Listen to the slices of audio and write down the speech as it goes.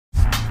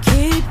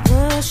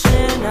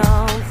pushing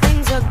on.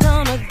 Things are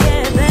gonna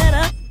get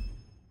better.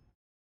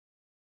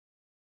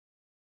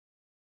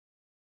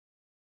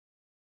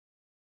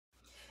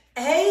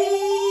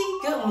 Hey,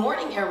 good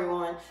morning,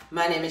 everyone.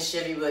 My name is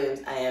Chevy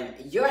Williams. I am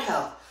your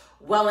health,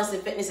 wellness,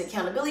 and fitness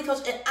accountability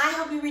coach, and I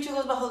help you reach your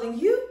goals by holding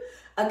you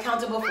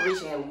accountable for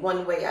reaching. And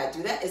one way I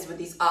do that is with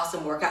these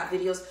awesome workout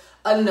videos.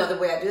 Another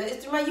way I do that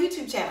is through my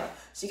YouTube channel.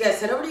 So you guys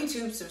head over to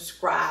YouTube,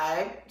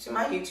 subscribe to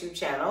my YouTube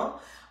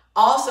channel.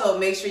 Also,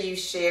 make sure you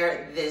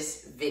share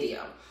this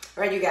video. All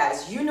right, you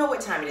guys, you know what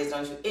time it is,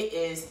 don't you? It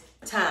is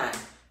time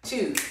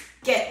to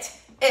get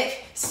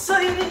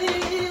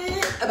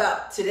excited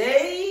about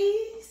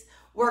today's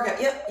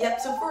workout.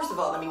 Yep. So first of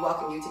all, let me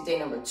welcome you to day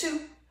number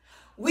 2,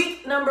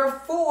 week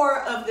number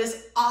 4 of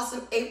this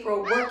awesome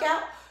April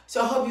workout.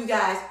 So I hope you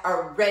guys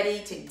are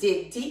ready to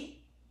dig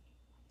deep.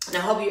 And I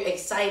hope you're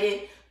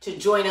excited to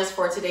join us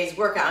for today's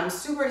workout. I'm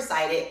super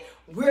excited.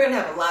 We're gonna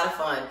have a lot of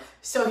fun.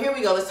 So here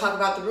we go. Let's talk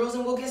about the rules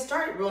and we'll get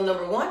started. Rule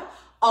number 1,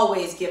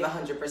 always give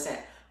 100%.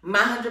 My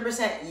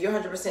 100%, your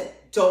 100%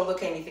 don't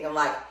look anything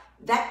alike.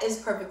 That is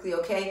perfectly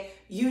okay.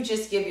 You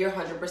just give your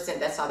 100%.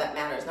 That's all that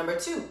matters. Number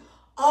 2,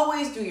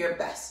 always do your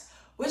best,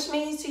 which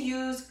means to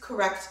use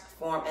correct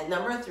form. And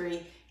number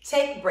 3,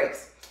 take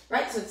breaks.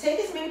 Right, so take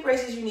as many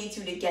breaks as you need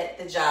to get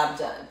the job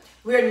done.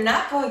 We're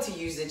not going to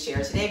use the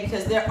chair today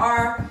because there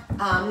are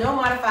no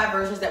modified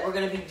versions that we're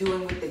going to be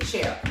doing with the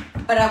chair.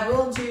 But I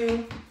will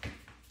do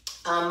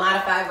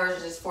modified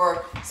versions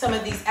for some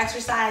of these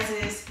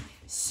exercises.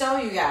 So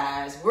you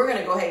guys, we're going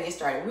to go ahead and get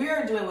started. We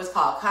are doing what's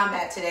called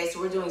combat today. So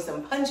we're doing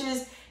some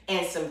punches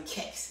and some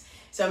kicks.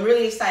 So I'm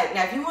really excited.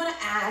 Now, if you want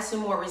to add some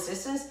more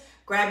resistance,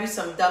 grab you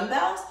some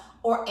dumbbells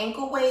or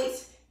ankle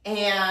weights,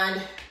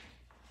 and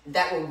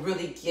that will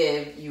really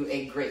give you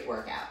a great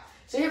workout.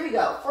 So here we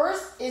go.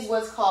 First is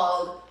what's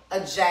called a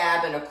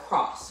jab and a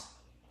cross.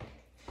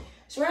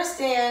 So we're gonna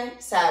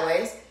stand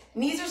sideways,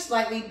 knees are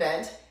slightly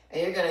bent,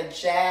 and you're gonna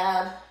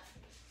jab,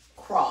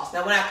 cross.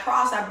 Now when I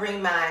cross, I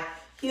bring my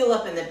heel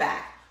up in the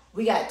back.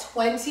 We got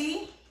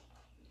 20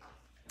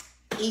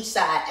 each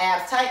side,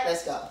 abs tight,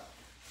 let's go.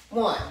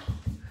 1,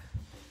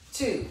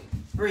 2,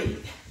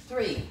 breathe,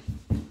 3,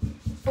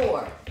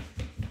 4,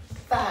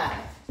 5,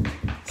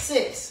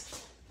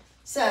 6,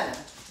 7,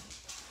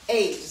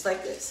 8, just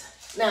like this.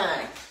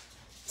 9,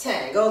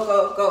 10,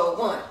 go.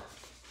 1,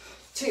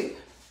 2,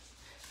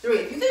 3.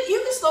 You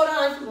can slow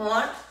down if you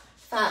want.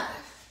 5,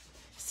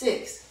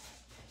 6,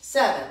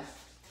 7,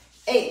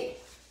 8,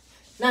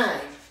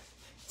 9,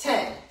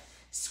 10.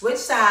 Switch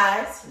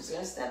sides. I'm just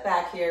gonna step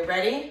back here.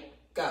 Ready?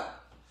 Go.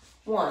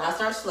 1, I'll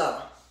start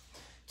slow.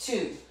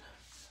 2,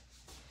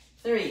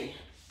 3,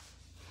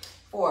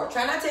 4.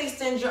 Try not to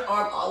extend your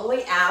arm all the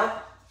way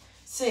out.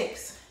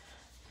 6,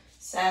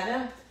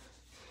 7,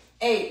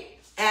 8,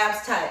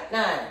 abs tight.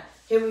 9,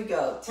 here we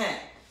go. 10,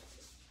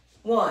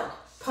 1,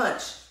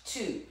 punch.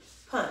 2,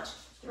 punch.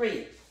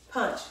 3,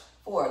 punch.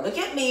 4, look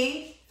at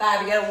me.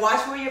 5, you gotta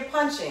watch where you're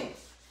punching.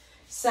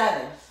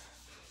 7,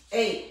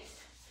 8,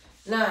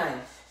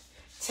 9,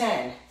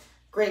 10.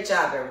 Great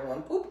job,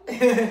 everyone.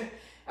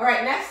 All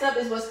right, next up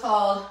is what's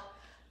called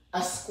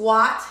a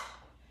squat,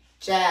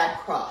 jab,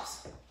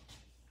 cross.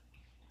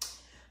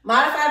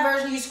 Modified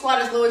version, you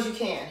squat as low as you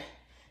can.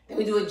 Then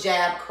we do a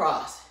jab,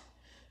 cross.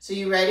 So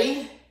you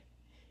ready?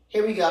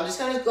 Here we go. I'm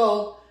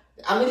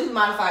gonna do the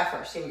modified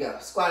first. Here we go.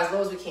 Squat as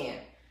low as we can.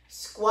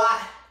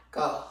 Squat,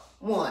 go.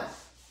 1,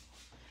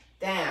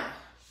 down.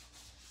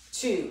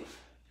 2,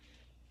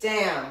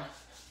 down.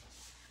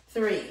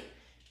 3,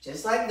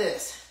 just like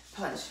this.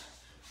 Punch.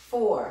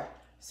 4,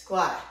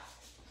 squat.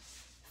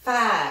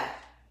 5,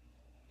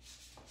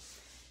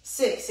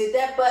 6, sit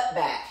that butt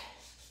back.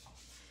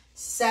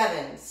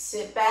 7,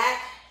 sit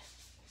back.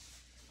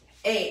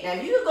 8, now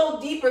if you can go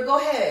deeper, go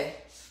ahead.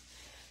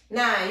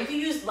 9, you can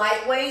use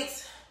light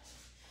weights.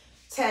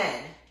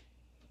 10,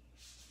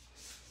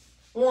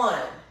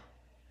 1,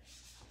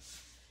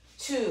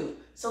 2.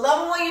 So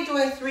level 1, you're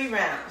doing 3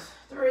 rounds.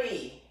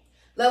 3.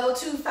 Level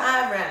 2,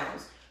 5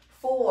 rounds.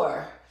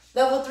 4.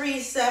 Level 3,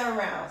 7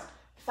 rounds.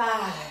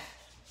 5.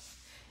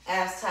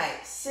 Abs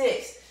tight.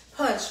 6.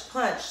 Punch,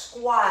 punch,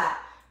 squat.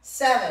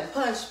 7.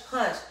 Punch,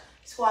 punch,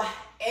 squat.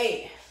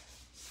 8.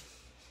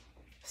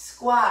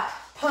 Squat,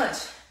 punch.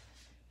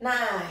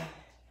 9.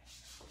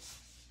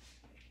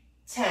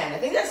 10. I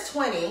think that's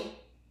 20. I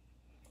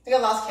think I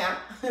lost count.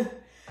 If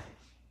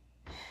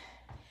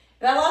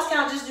I lost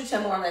count, just do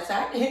 10 more on that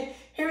side.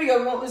 Here we go.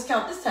 We won't lose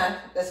count this time.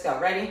 Let's go.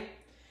 Ready?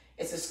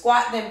 It's a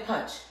squat, then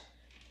punch.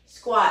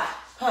 Squat,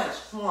 punch.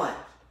 1,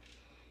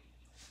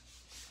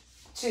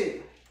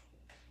 2,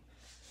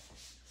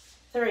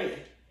 3.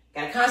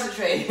 Gotta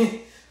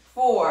concentrate.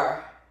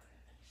 4,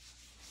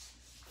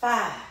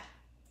 5,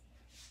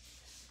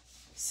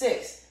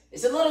 6.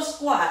 It's a little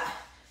squat.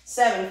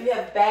 7. If you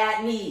have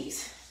bad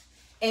knees.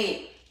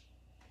 8.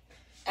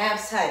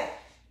 Abs tight.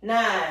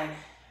 9.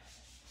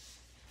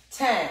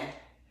 10.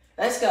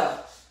 Let's go.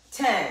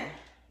 10.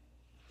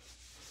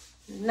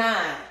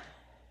 9.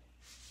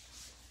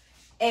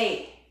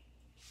 8.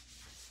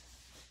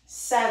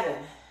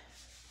 7.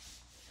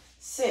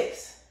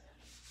 6.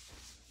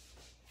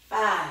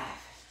 5,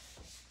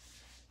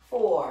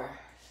 4,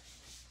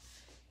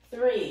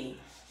 3,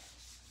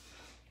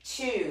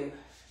 2,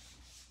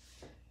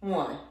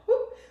 1. Woo.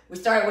 We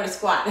started with a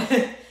squat.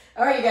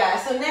 All right, you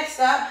guys. So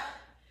next up,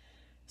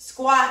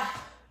 squat.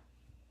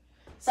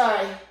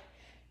 Sorry,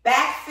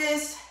 back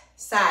fist,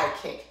 side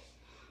kick.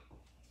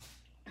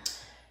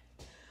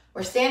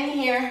 We're standing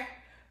here.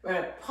 We're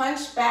gonna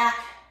punch back.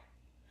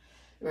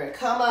 We're gonna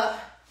come up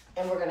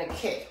and we're gonna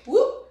kick.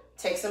 Whoop!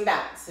 Take some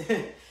bounce.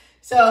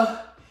 So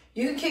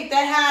you can kick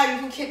that high,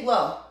 you can kick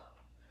low.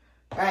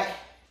 All right.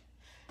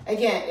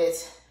 Again,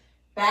 it's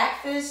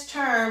back fist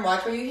turn.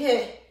 Watch where you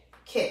hit.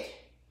 Kick.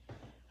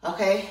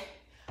 Okay.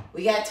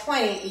 We got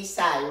 20 each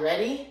side. You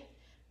ready?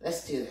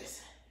 Let's do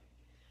this.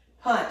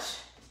 Punch.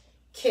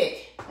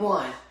 Kick.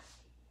 1,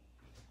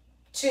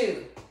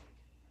 2,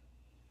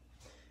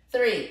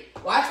 3.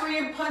 Watch where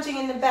you're punching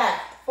in the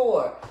back.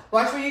 4.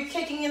 Watch where you're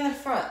kicking in the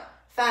front.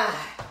 5,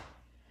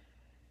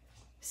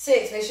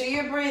 6. Make sure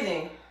you're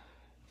breathing.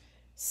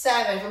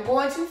 7. If I'm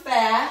going too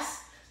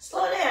fast,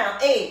 slow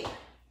down. 8.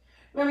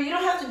 Remember, you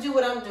don't have to do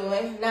what I'm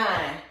doing.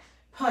 9.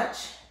 Punch.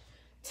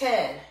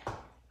 10.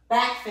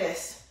 Back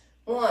fist.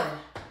 1,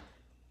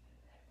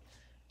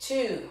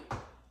 2,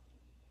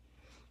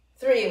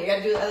 3. We got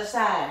to do the other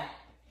side.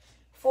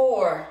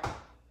 4,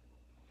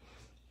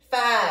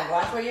 5.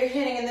 Watch where you're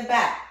hitting in the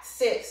back.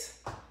 6,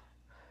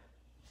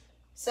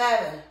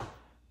 7,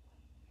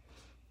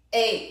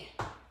 8.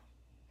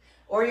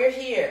 Or you're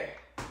here.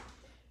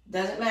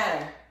 Doesn't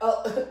matter.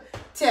 Oh,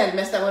 10.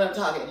 Messed up when I'm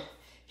talking.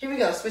 Here we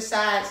go. Switch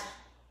sides.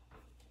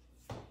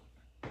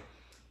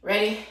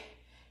 Ready?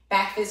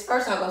 Back fist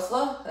first. I'll go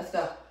slow. Let's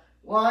go.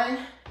 1,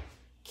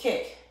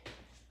 kick.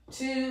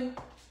 2,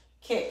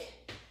 kick.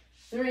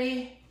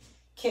 3,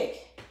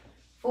 kick.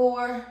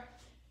 4,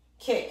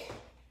 kick.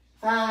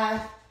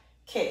 5,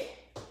 kick.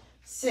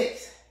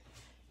 6,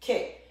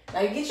 kick.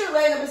 Now you get your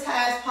leg up as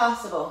high as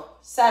possible.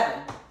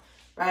 7,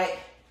 right?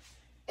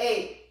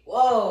 8,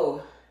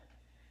 whoa.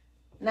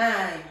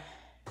 9,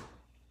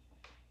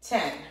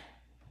 10.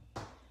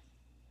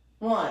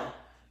 1,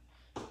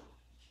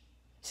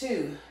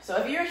 2. So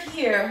if you're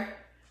here,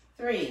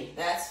 3,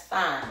 that's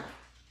fine.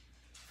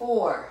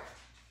 4,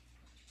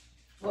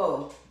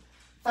 whoa.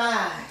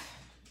 5,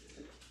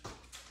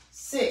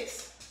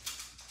 6,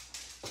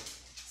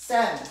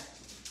 7.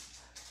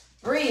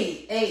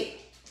 Breathe. 8,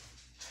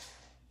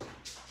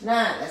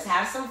 9. Let's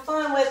have some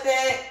fun with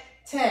it.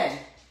 10.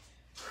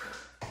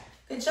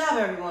 Good job,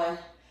 everyone.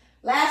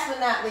 Last but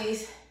not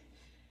least,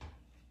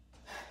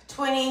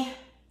 20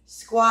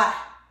 squat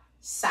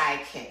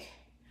side kick.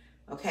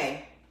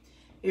 Okay,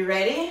 you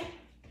ready?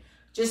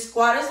 Just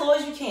squat as low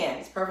as you can.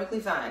 It's perfectly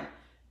fine.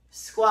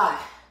 Squat.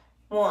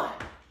 1.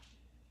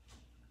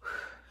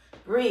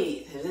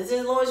 Breathe. If this is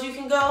as low as you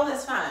can go,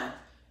 that's fine.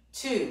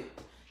 2.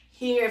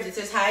 Here, if it's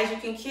as high as you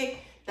can kick,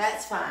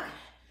 that's fine.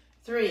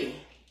 3.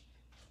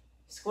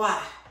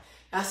 Squat.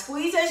 Now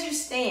squeeze as you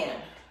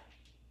stand.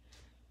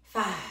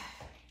 5.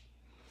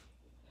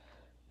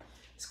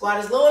 Squat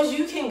as low as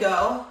you can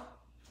go.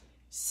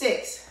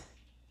 6.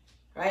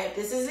 Right? If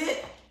this is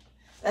it,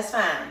 that's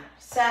fine.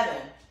 7.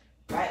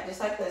 Right? Just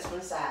like this from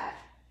the side.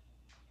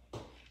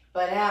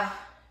 But now,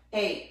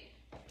 8.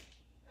 I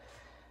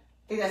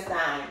think that's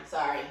 9.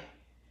 Sorry.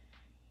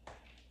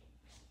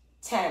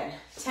 10.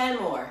 10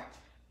 more.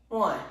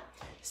 1.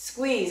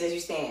 Squeeze as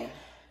you stand.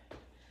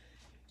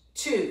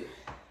 2.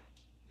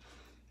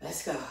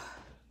 Let's go.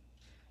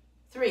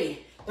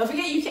 3. Don't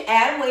forget you can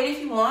add weight if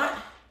you want.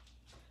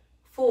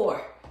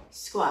 4.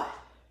 Squat.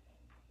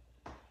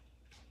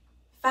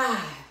 5.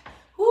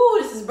 Whoo,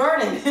 this is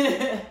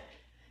burning.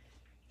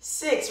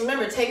 6.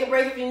 Remember, take a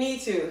break if you need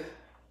to.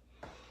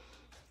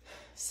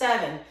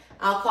 7.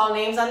 I'll call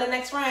names on the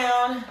next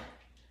round.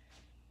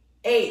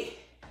 8.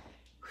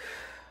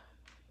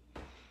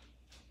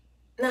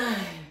 9.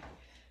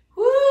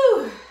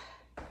 Woo.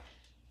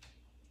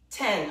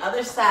 10.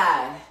 Other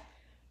side.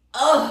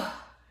 Oh,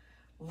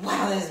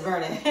 wow, this is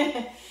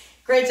burning.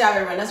 Great job,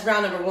 everyone. That's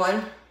round number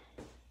 1.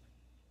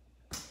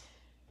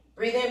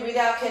 Breathe in, breathe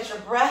out, catch your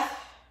breath.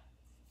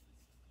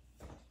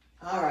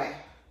 All right.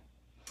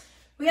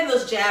 We have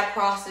those jab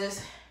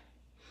crosses.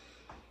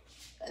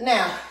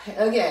 Now,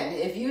 again,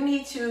 if you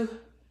need to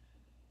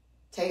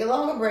take a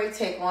longer break,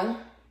 take one.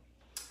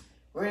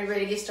 We're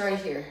ready to get started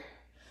here.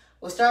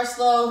 We'll start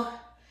slow,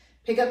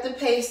 pick up the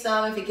pace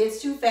some. If it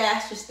gets too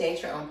fast, just stay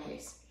at your own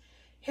pace.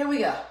 Here we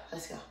go.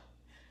 Let's go.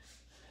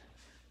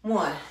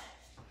 1,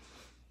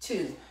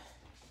 2,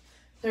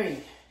 3,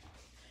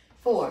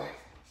 4,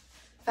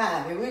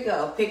 5. Here we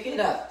go. Pick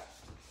it up.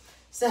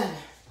 7,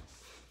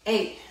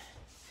 8,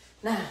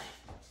 9,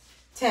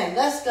 10.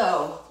 Let's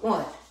go.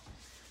 1,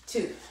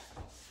 2,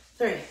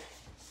 3,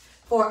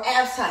 4.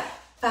 Abs tight.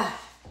 5,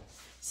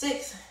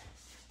 6,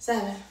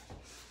 7,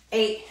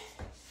 8,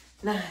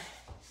 9,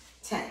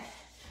 10.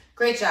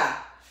 Great job.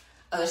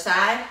 Other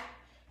side.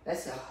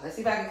 Let's go. Let's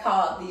see if I can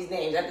call out these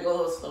names. I have to go a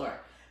little slower.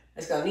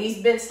 Let's go.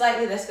 Knees bent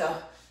slightly. Let's go.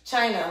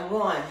 China.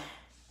 1,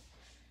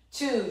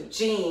 2,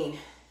 Jean.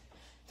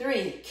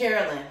 3,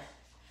 Carolyn.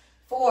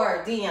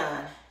 4,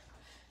 Dion.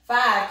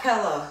 5,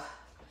 Kello.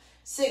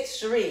 6,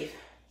 Sharif.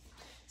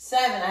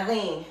 7,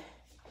 Eileen.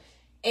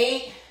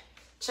 8,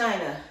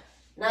 China.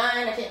 9,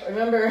 I can't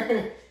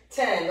remember.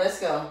 10, let's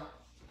go.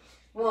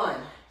 1,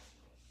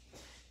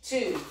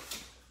 2,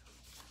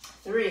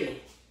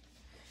 3,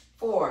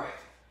 4,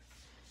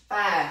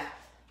 5,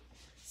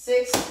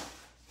 6,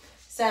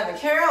 7.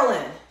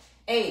 Carolyn.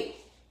 8,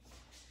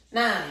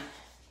 9,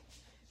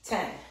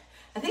 10.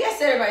 I think I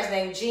said everybody's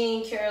name.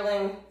 Jean,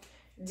 Carolyn,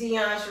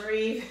 Dion,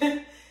 Sharif,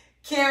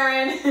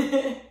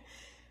 Karen,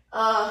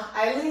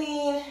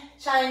 Eileen,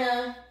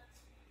 China.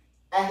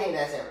 I think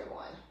that's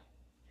everyone.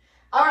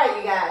 All right,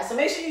 you guys. So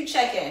make sure you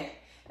check in.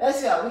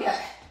 Let's go. We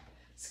got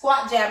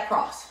squat, jab,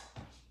 cross.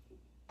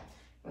 I'm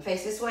gonna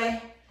face this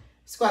way.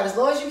 Squat as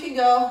low as you can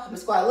go. I'm gonna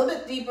squat a little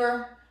bit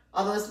deeper,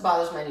 although this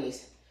bothers my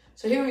knees.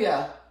 So here we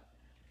go.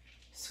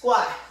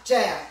 Squat,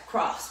 jab,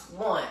 cross.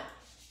 1,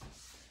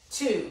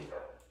 2,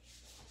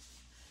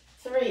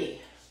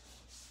 3,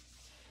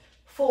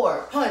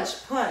 4.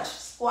 Punch, punch,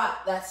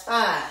 squat. That's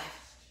 5,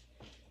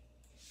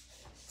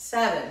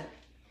 7,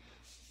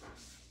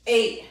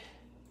 8.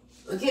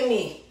 Look at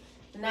me.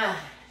 9,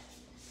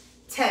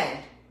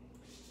 10.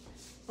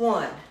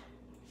 1,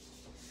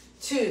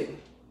 2.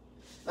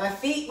 My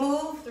feet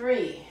move.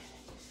 3,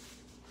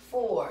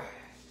 4,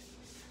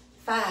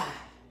 5,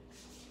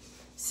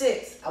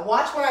 6. I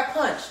watch where I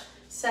punch.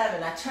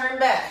 7. I turn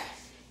back.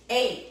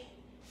 8,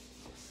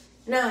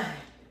 9.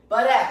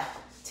 Butt out.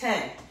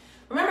 10.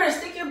 Remember to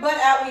stick your butt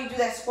out when you do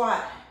that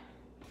squat.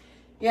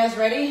 You guys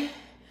ready?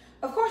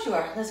 Of course you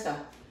are. Let's go.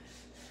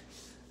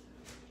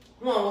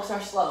 1, we'll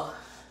start slow.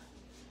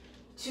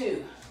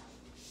 2,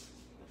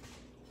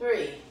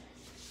 3,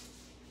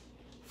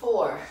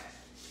 4,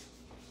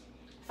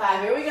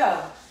 5. Here we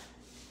go.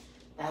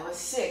 That was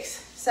 6,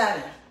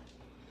 7,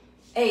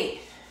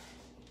 8,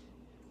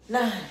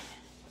 9,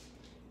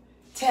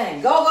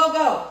 10. Go, go,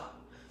 go.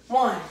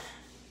 1,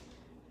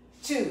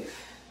 2,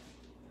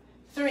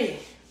 3,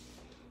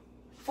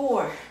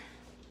 4,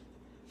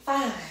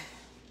 5,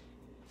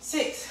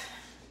 6,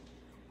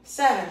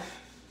 7,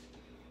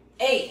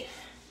 8,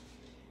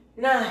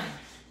 9,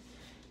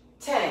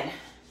 10.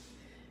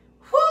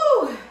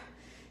 Woo!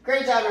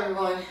 Great job,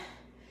 everyone.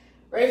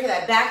 Ready for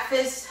that back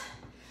fist,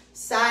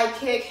 side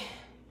kick.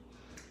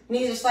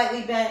 Knees are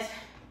slightly bent.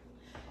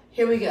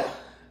 Here we go.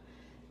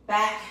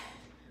 Back,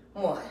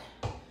 1,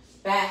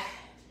 back,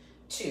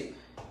 2,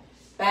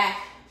 back,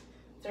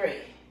 3,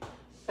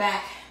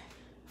 back,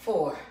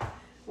 4.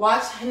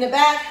 Watch in the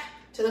back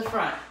to the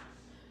front.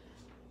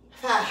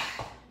 5,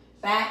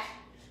 back,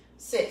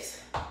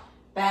 6,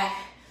 back.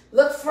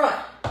 Look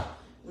front,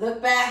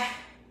 look back.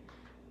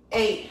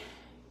 8,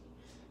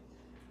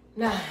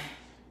 9,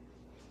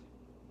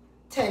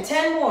 10.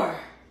 10 more.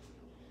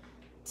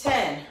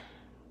 10,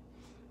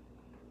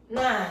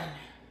 9,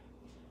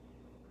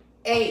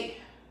 8,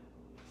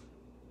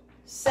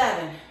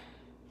 7,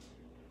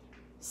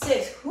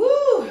 6.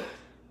 Woo!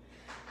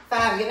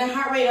 5, getting the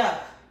heart rate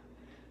up.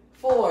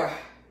 4,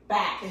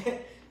 back.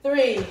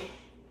 3,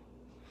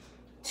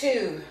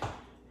 2,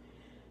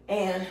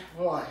 and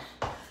 1.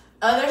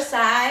 Other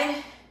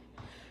side.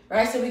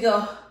 Right, so we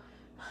go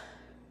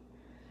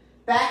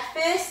back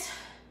fist.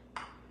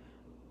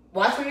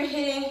 Watch where you're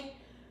hitting.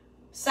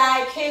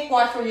 Side kick,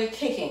 watch where you're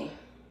kicking.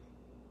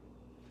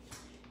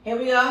 Here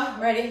we go.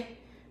 Ready?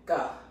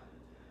 Go.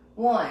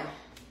 1,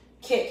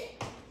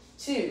 kick.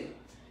 2,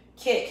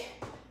 kick.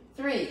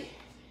 3,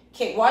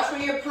 kick. Watch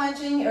where you're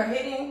punching or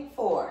hitting.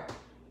 4,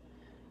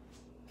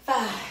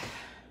 5,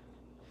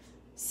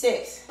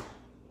 6,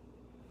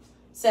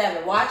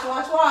 7. Watch,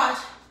 watch, watch.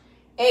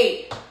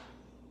 8,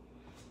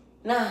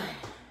 9,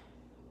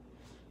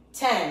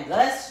 10.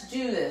 Let's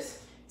do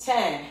this.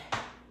 10,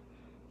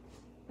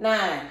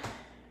 9,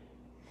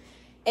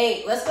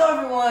 8. Let's go,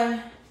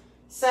 everyone.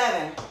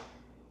 7,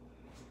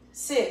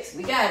 6.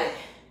 We got it.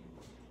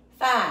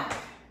 5,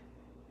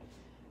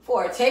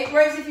 4. Take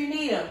breaks if you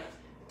need them.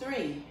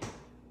 3,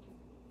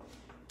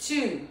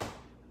 2,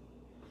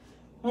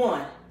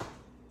 1.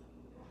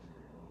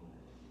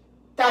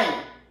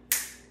 Done.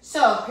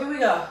 So here we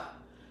go.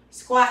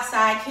 Squat,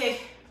 side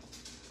kick.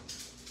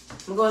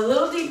 I'm going to go a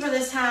little deeper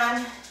this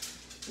time.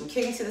 I'm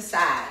kicking to the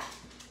side.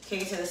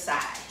 Kicking to the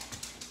side.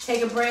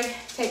 Take a break.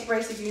 Take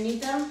breaks if you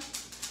need them.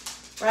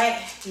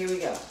 Right? Here we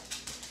go.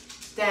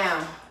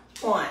 Down.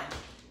 1,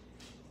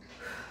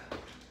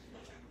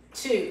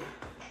 2.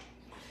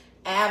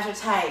 Abs are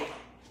tight.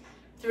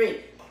 3.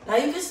 Now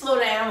you can slow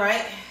down,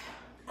 right?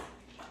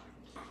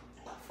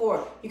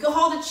 4. You can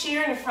hold a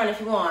chair in the front if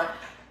you want.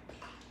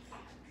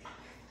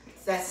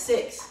 That's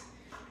 6.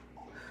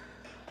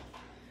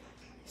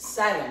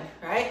 7,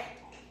 right?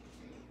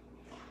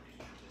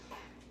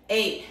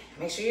 8.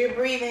 Make sure you're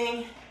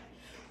breathing.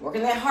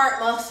 Working that heart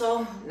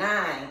muscle.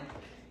 9.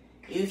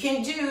 You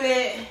can do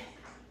it.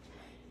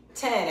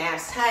 10.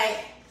 Abs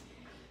tight.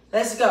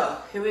 Let's go.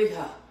 Here we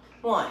go.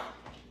 1.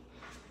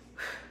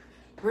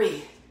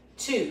 Breathe.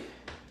 2.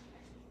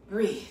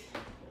 Breathe.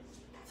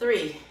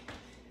 3.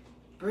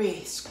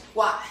 Breathe.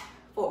 Squat.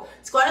 4.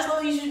 Squat as low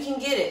as you can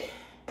get it.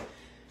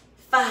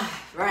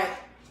 5. Right.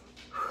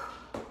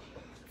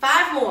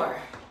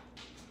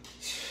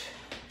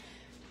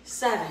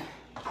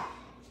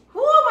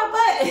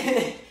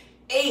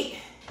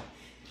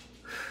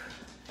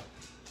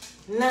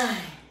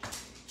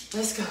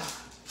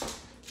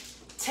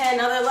 10,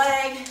 other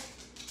leg.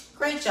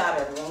 Great job,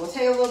 everyone. We'll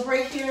take a little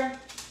break here.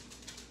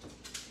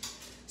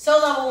 So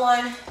level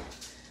 1,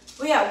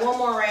 we got one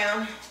more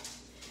round,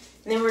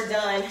 and then we're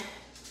done.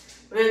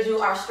 We're gonna do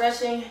our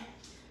stretching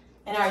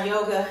and our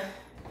yoga,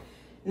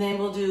 and then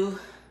we'll do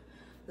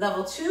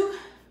level 2,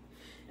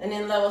 and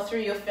then level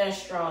 3, you'll finish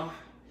strong.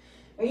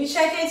 When you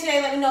check in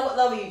today, let me know what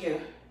level you do.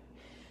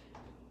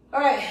 All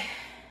right,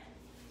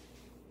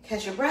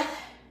 catch your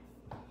breath.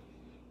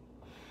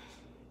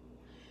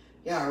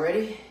 Y'all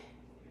ready?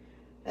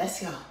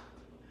 Let's go.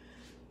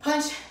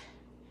 Punch.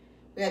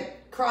 We got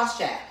cross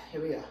jab.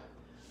 Here we go.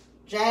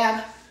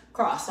 Jab,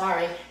 cross.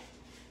 Sorry.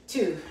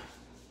 2,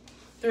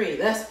 3.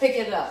 Let's pick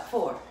it up.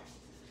 4,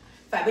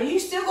 5. But you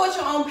still go at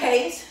your own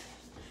pace.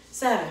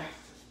 7,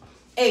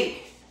 8,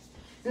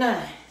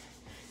 9,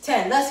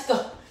 10. Let's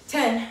go.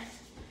 10,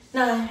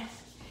 9,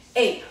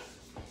 8,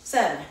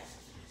 7,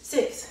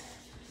 6,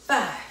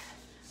 5,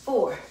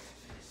 4,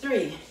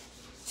 3,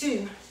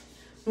 2,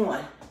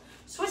 1.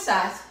 Switch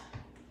sides.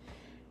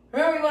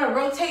 Remember, you want to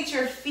rotate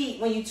your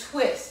feet when you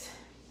twist.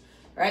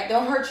 Right?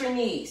 Don't hurt your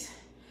knees.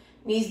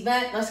 Knees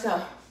bent. Let's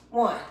go.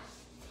 1,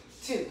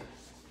 2,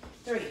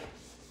 3,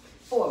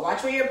 4.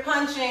 Watch where you're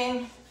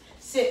punching.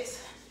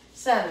 6,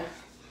 7,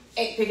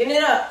 8. Picking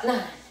it up.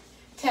 9,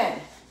 10.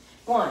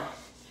 1,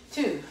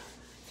 2,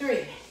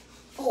 3,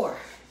 4,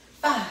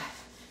 5,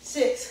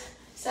 6,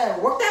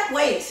 7. Work that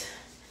waist.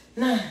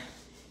 9,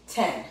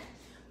 10.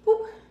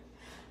 Whoop.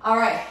 All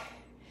right.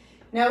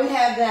 Now we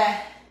have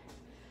that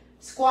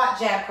squat,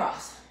 jab,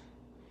 cross.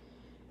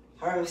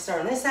 All right, we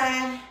start on this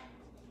side.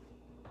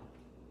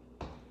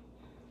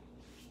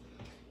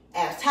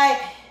 Abs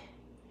tight.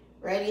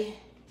 Ready?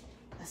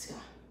 Let's go.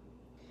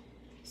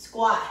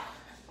 Squat,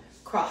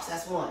 cross.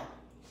 That's 1,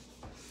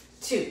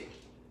 2,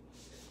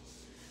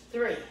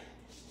 3,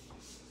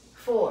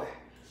 4.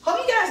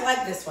 Hope you guys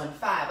like this one.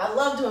 5. I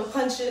love doing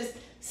punches.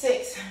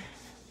 6,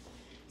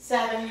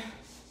 7,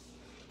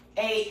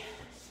 8,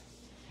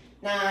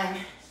 9,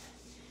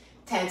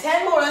 10.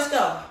 10 more. Let's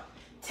go.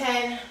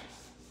 10,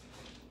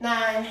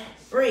 9,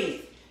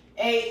 breathe.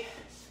 8,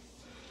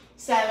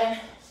 7,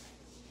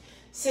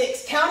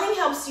 6. Counting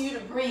helps you to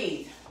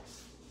breathe.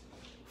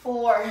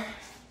 4,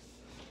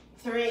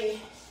 3,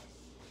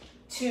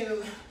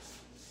 2,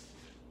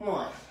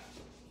 1.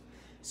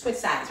 Switch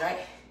sides, right?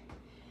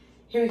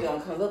 Here we go.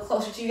 I'm coming a little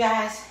closer to you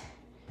guys.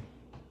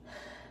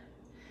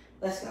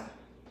 Let's go.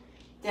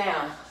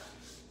 Down.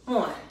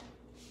 1,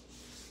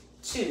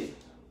 2,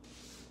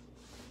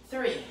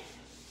 3,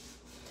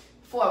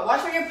 4.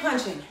 Watch where you're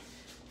punching.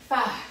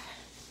 5,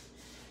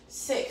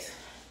 6,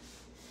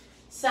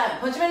 7.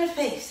 Punch them in the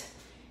face.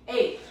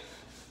 8,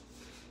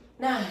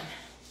 9,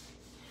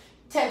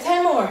 10.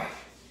 10 more.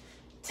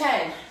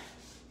 10,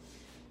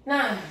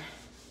 9,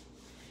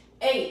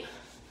 8,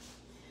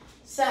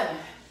 7,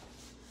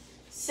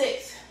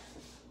 6,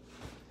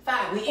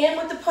 5. We end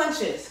with the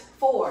punches.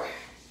 4,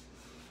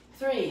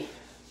 3,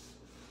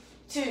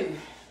 2,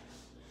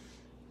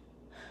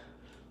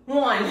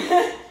 1.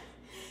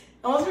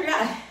 Almost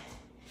forgot.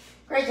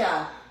 Great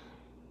job.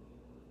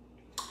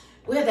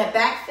 We have that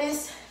back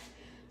fist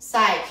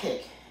side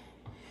kick.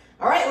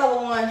 All right,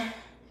 level 1.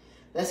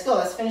 Let's go.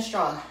 Let's finish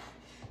strong.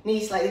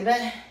 Knees slightly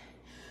bent.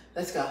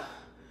 Let's go.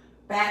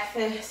 Back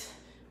fist,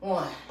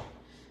 1.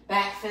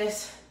 Back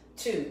fist,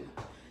 2.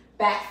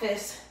 Back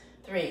fist,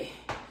 3.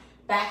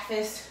 Back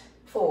fist,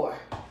 4.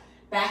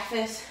 Back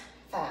fist,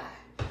 5.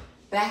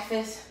 Back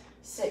fist,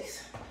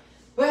 6.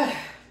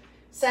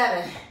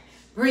 7.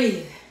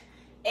 Breathe.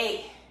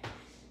 8.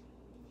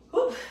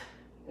 Whoop.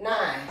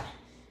 9.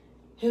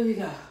 Here we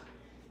go.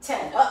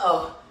 10.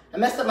 Uh-oh. I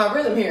messed up my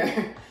rhythm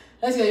here.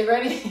 Let's go. You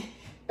ready?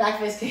 Back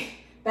fist kick.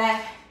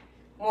 Back.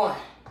 1.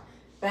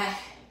 Back.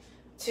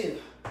 2.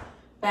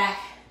 Back.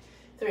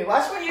 3.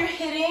 Watch where you're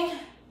hitting.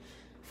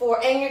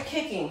 4. And you're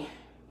kicking.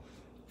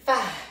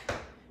 5.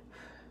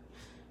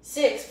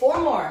 6. 4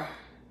 more.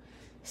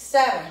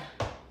 7.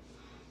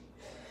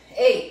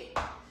 8.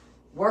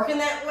 Working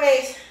that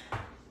waist.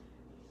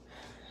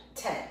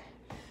 10.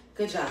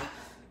 Good job.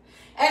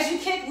 As you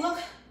kick, look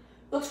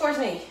towards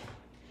me.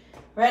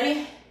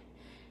 Ready?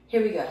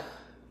 Here we go.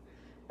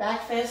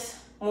 Back fist,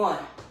 1.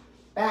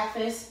 Back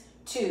fist,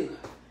 2.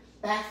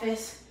 Back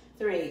fist,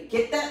 3.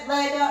 Get that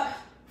leg up.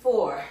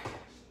 4.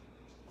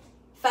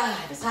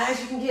 5. As high as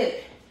you can get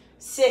it.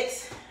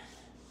 6.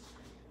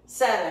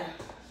 7.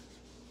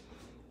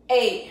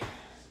 8.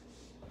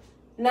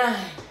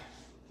 9.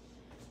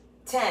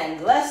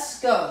 10. Let's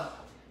go.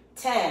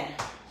 10.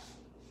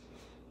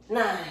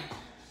 9.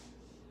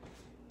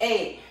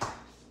 8.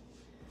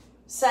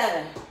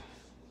 7.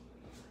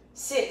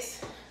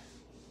 6.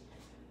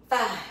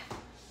 5.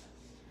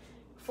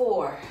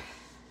 4.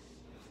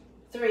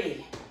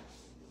 3.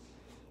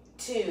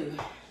 2.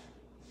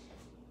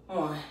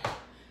 1.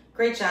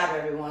 Great job,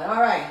 everyone.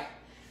 All right.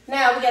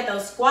 Now we got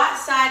those squat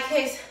side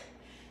kicks.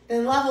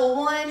 Then level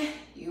 1,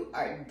 you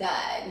are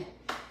done.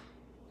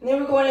 And then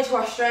we're going into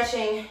our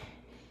stretching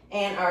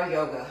and our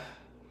yoga.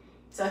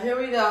 So here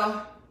we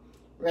go.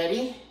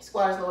 Ready?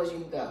 Squat as low as you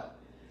can go.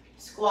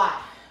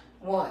 Squat.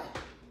 1,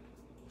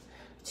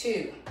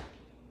 2,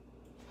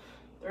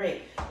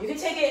 3. You can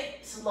take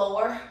it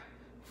slower.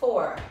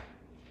 4,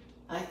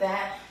 like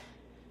that.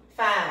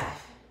 5.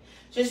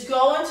 Just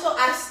go until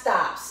I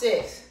stop.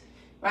 6,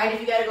 right?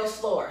 If you gotta go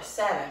slower.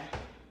 7,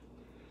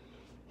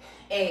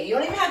 8. You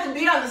don't even have to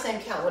beat on the same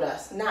count with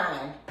us.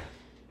 9,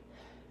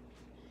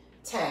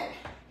 10.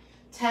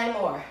 10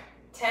 more.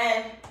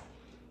 10,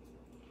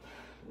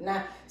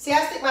 9. See,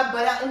 I stick my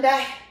butt out and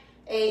back.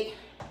 8,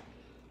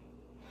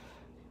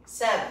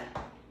 7,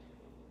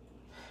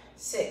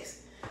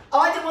 6. Oh,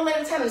 I did one leg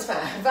at a time. It's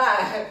fine.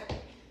 5,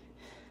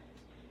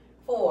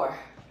 4,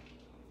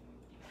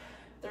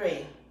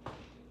 3,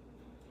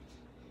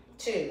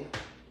 2,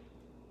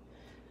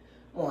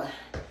 1.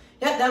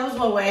 Yep, that was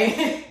one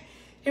way.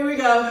 Here we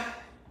go.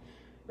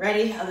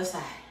 Ready? Other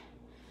side.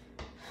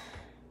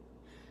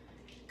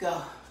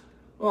 Go.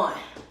 1,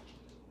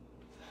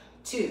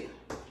 2,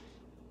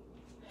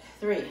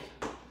 3,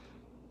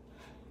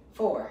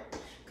 4.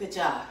 Good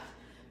job.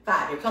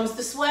 5. Here comes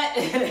the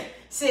sweat.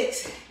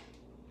 6,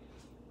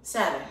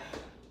 7,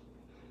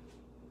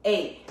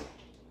 8,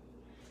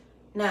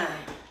 9,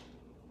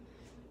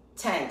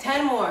 10.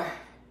 10 more.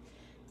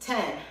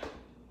 10,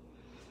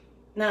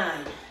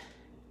 9,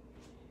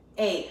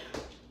 8,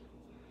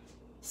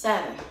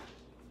 7,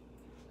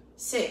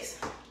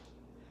 6,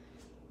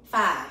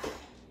 5,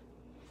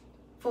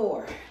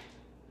 4,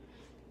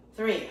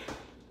 3,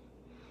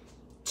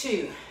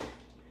 2.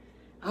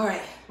 All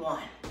right,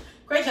 1.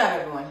 Great job,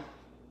 everyone.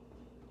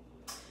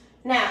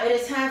 Now, it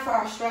is time for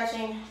our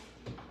stretching.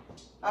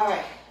 All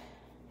right.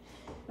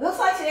 It looks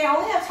like today I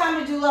only have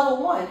time to do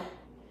level 1.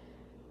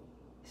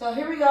 So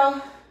here we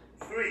go.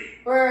 3,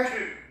 We're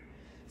 2,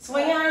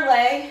 swinging our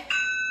leg,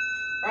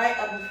 right,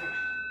 up and front.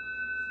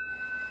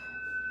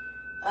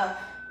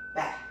 Up,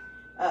 back,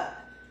 up,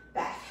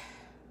 back.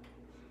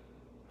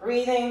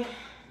 Breathing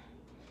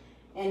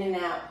in and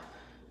out.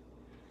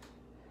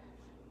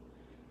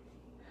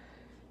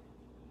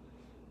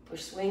 We're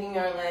swinging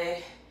our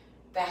leg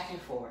back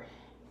and forward.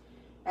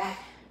 Back,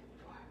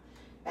 forward,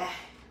 back,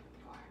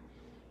 forward.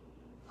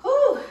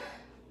 Whew!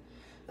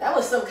 That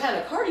was some kind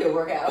of cardio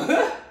workout.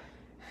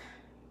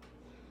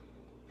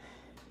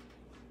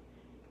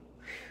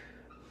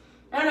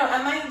 I don't know,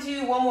 I might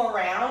do one more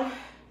round.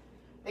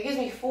 That gives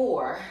me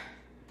 4,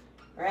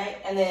 right?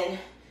 And then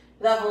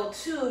level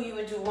 2, you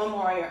would do one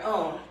more on your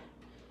own.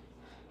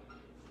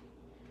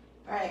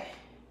 Right?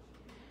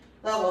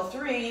 Level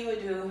 3, you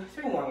would do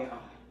 3 more on your own.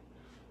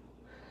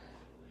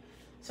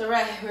 So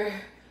right, we're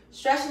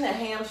stretching that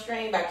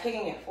hamstring by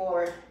kicking it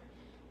forward.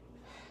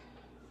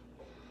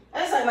 I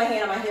just like my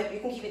hand on my hip. You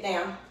can keep it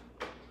down.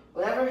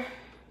 Whatever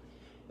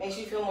makes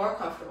you feel more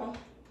comfortable.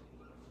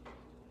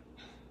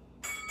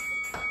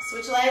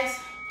 Switch legs.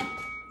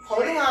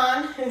 Holding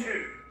on.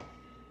 2,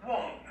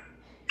 1.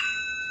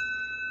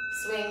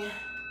 Swing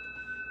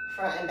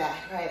front and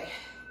back, right?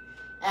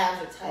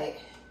 Abs are tight.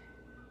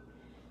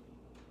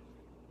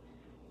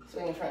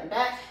 Swinging front and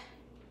back.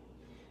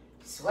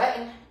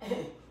 Sweating.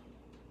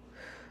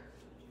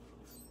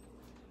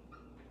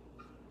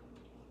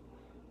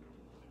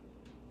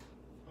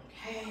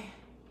 Okay.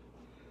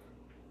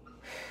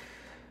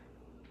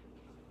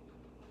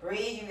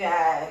 Breathe, you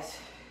guys.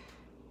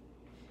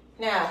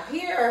 Now,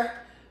 here,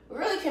 we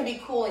really can be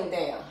cooling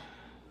down,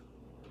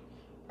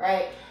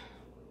 right?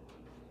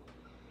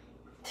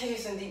 Take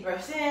some deep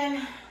breaths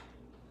in,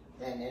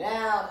 letting it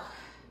out.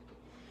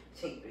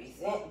 Take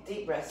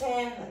deep breaths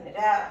in, letting it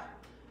out,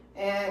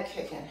 and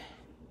kicking.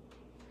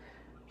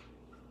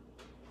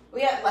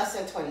 We have less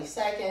than 20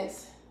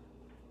 seconds.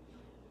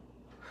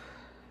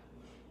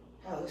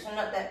 Now loosen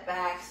up that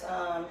back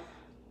some.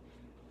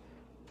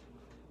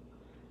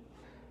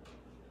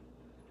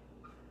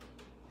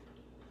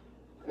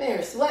 Man,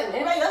 you're sweating.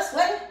 Anybody else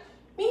sweating?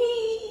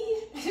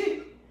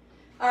 Me.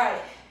 All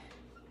right.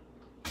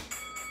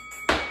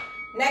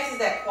 Next is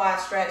that quad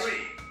stretch. 3,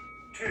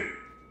 2,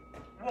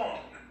 1.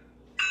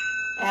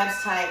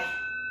 Abs tight.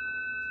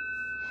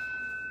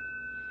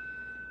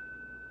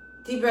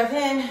 Deep breath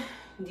in,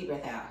 deep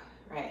breath out,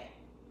 right?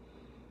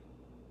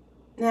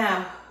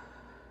 Now,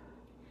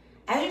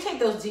 as you take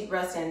those deep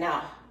breaths in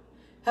now,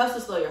 helps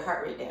to slow your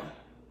heart rate down.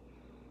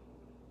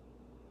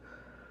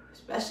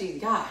 Especially,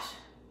 gosh,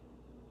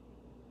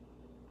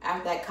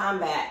 after that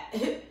combat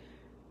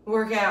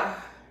workout.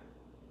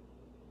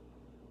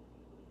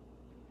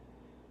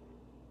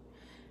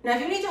 Now,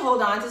 if you need to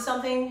hold on to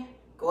something,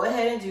 go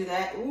ahead and do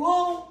that.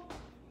 Whoa,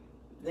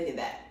 look at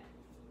that.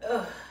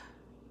 Ugh.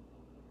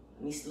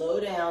 Let me slow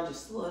down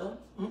just a little.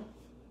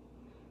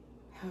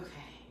 Okay.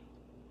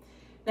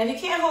 Now, if you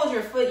can't hold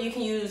your foot, you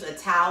can use a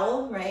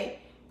towel, right?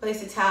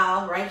 Place a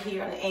towel right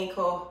here on the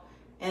ankle,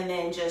 and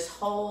then just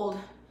hold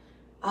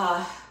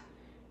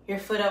your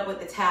foot up with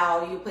the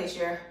towel. You can place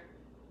your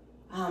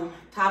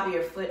top of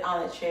your foot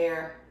on the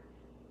chair,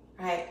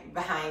 right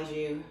behind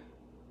you.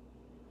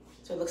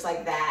 So it looks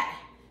like that.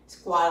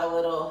 Squat a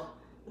little,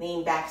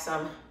 lean back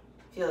some.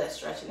 Feel that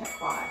stretch in that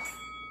quad.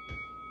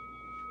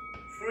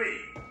 3,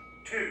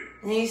 2.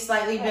 Knees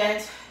slightly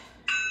bent.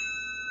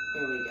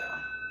 Here we go.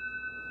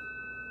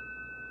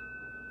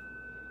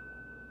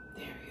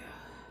 There we go.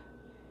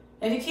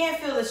 And if you can't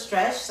feel the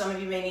stretch, some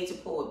of you may need to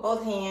pull with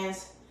both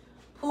hands.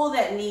 Pull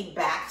that knee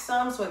back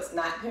some so it's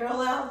not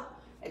parallel.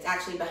 It's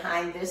actually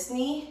behind this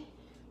knee,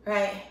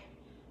 right?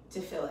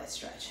 To feel that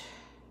stretch.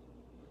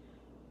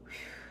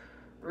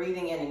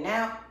 Breathing in and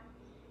out.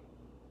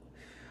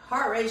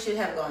 Heart rate should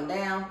have gone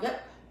down.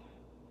 Yep.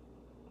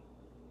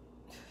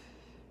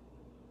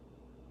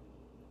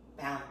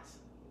 Balance.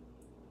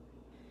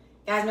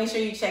 Guys, make sure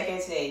you check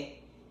in today.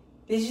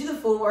 Did you do the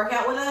full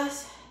workout with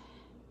us?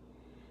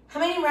 How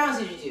many rounds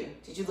did you do?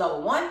 Did you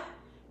level 1,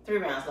 3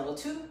 rounds, level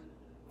 2,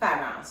 5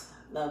 rounds,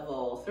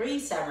 level 3,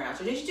 7 rounds?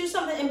 Or did you do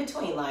something in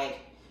between? Like,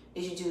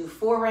 did you do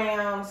 4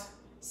 rounds,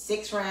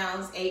 6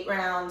 rounds, 8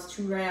 rounds,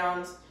 2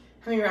 rounds?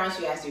 How many rounds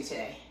do you guys do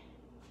today?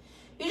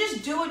 You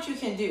just do what you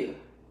can do.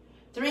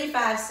 3,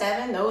 5,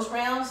 7, those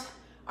rounds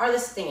are the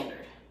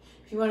standard.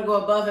 If you want to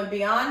go above and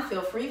beyond,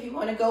 feel free. If you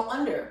want to go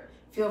under,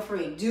 feel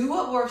free. Do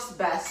what works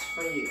best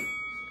for you.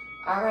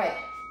 All right.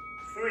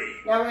 3.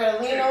 Now we're going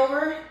to lean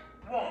over.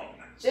 1.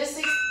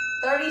 Just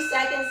 30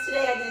 seconds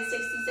today. I did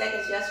 60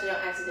 seconds yesterday on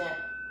accident.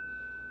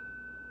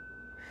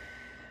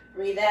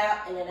 Breathe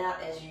out, in and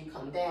out as you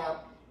come down.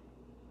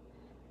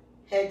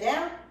 Head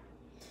down.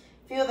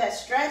 Feel that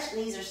stretch.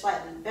 Knees are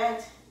slightly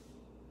bent.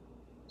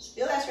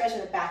 Feel that stretch in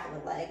the back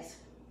of the legs.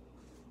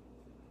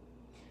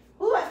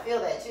 Ooh, I feel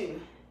that too.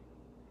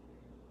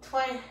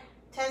 10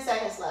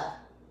 seconds left.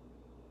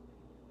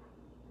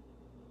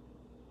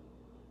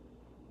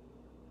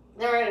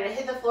 Then we're going to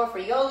hit the floor for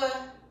yoga.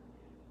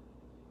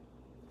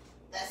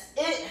 That's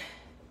it.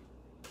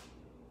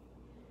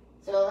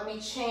 So let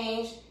me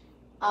change.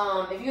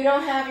 If you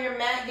don't have your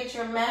mat, get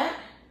your mat.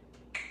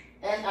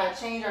 And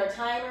change our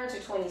timer to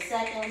 20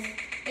 seconds.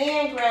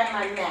 And grab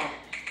my mat.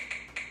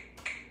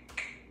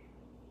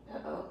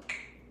 Uh-oh.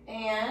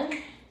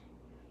 And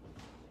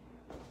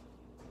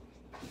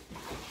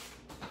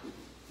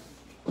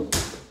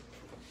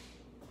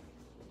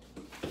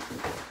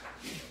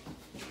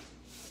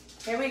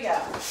here we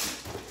go.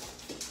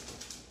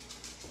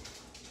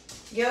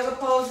 Yoga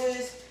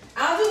poses.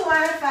 I'll do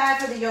 1 to 5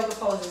 for the yoga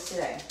poses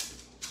today.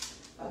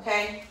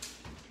 Okay?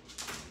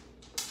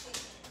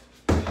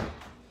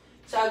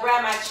 So I'll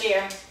grab my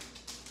chair.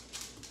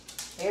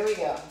 Here we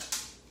go.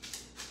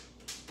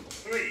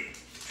 3,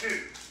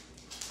 2,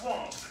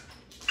 1.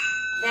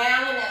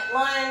 Down in that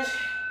lunge.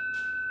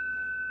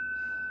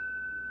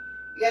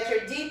 You got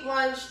your deep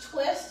lunge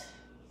twist.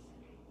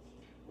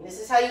 And this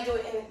is how you do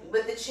it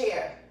with the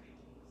chair.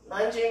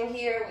 Lunging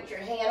here with your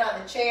hand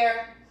on the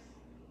chair.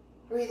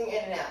 Breathing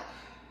in and out.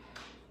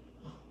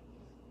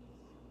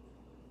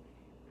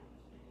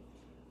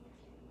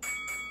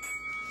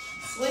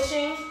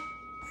 Switching.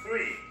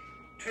 3,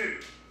 2,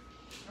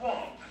 1.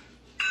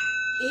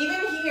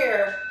 Even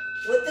here,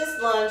 with this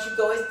lunge, you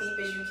go as deep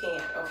as you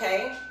can,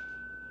 okay?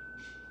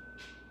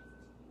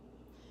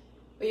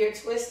 But you're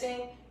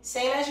twisting,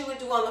 same as you would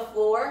do on the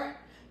floor.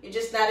 You're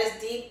just not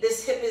as deep.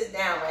 This hip is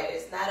down, right?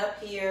 It's not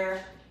up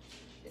here.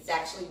 It's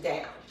actually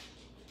down.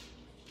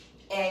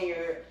 And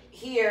you're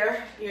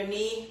here, your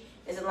knee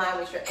is in line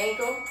with your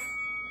ankle.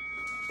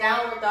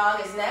 Downward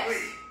dog is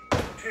next.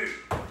 3,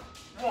 2,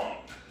 1.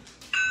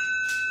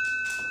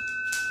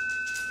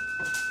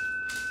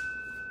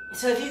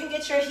 So if you can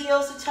get your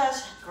heels to touch,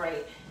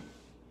 great.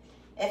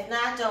 If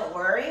not, don't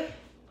worry.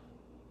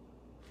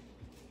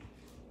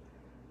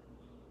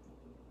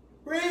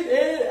 Breathe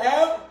in and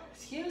out.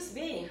 Excuse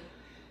me.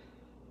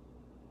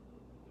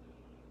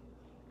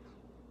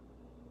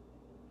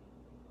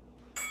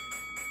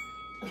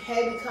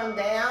 Okay, we come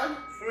down.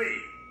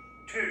 3,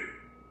 2,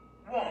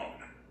 1.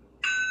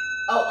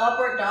 Oh,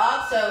 upward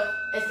dog. So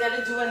instead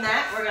of doing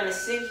that, we're gonna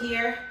sit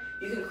here.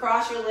 You can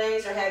cross your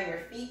legs or have your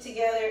feet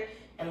together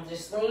and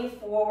just lean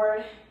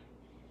forward.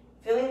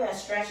 Feeling that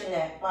stretch in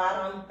that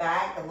bottom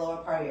back, the lower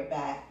part of your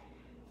back.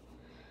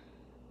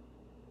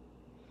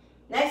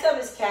 Next up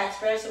is cat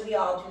stretch, so we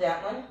all do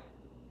that one.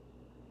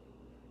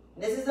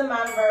 This is the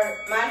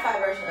modified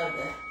version of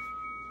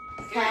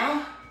the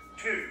cow.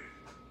 2,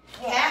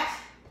 Cat.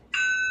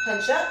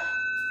 Hunch up.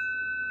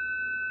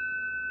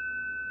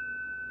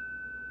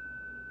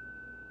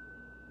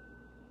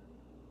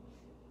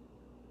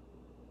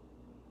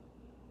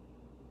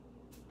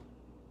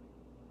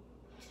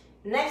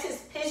 Next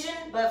is pigeon,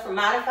 but for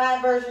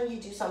modified version, you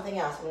do something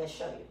else. I'm going to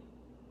show you.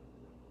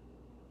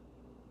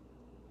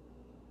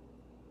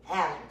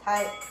 Abs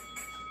tight.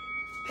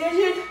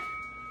 Pigeon.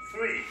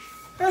 3,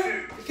 2.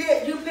 You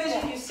can't do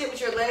pigeon. You sit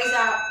with your legs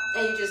out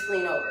and you just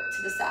lean over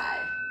to the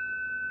side.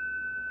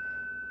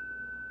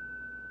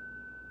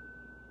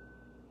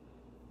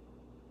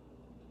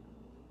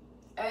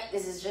 All right,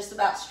 this is just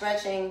about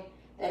stretching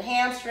that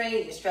hamstring.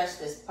 You can stretch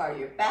this part of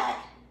your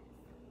back.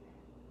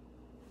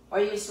 Or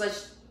you can switch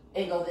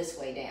and go this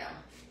way down.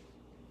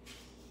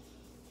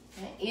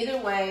 Okay,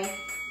 either way,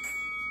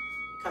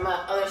 come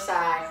up other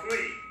side. 3,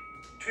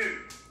 2,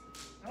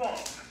 1.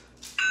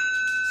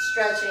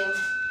 Stretching.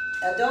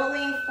 Now don't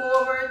lean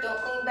forward,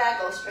 don't lean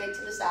back, go straight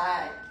to the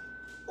side.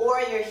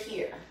 Or you're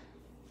here.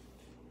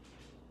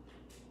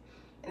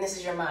 And this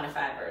is your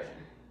modified version.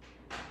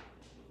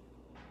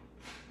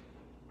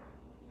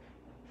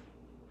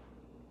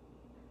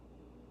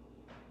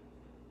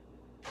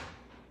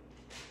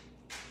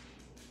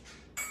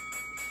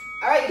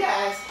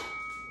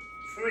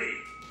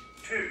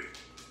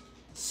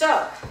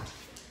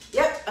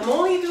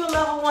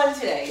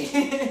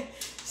 day.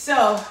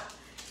 So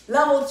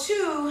level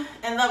 2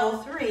 and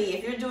level 3,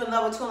 if you're doing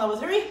level 2 and level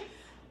 3,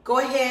 go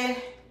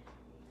ahead,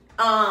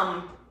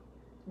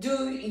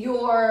 do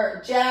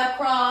your jab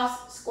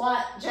cross,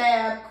 squat,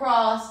 jab,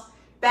 cross,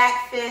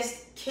 back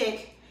fist,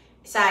 kick,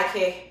 side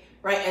kick,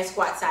 right, and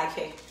squat, side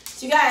kick.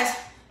 So you guys,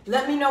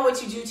 let me know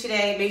what you do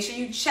today. Make sure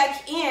you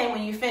check in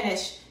when you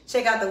finish.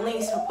 Check out the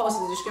links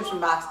posted in the description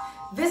box.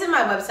 Visit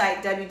my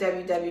website,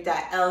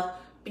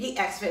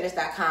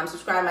 www.lbxfitness.com.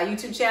 Subscribe to my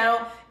YouTube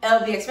channel,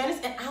 LBX Fitness,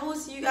 and I will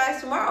see you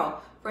guys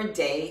tomorrow for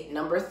day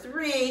number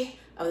 3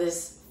 of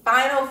this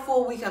final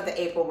full week of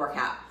the April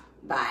workout.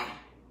 Bye.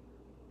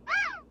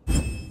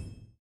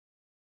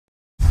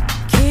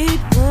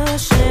 Keep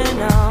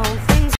pushing on.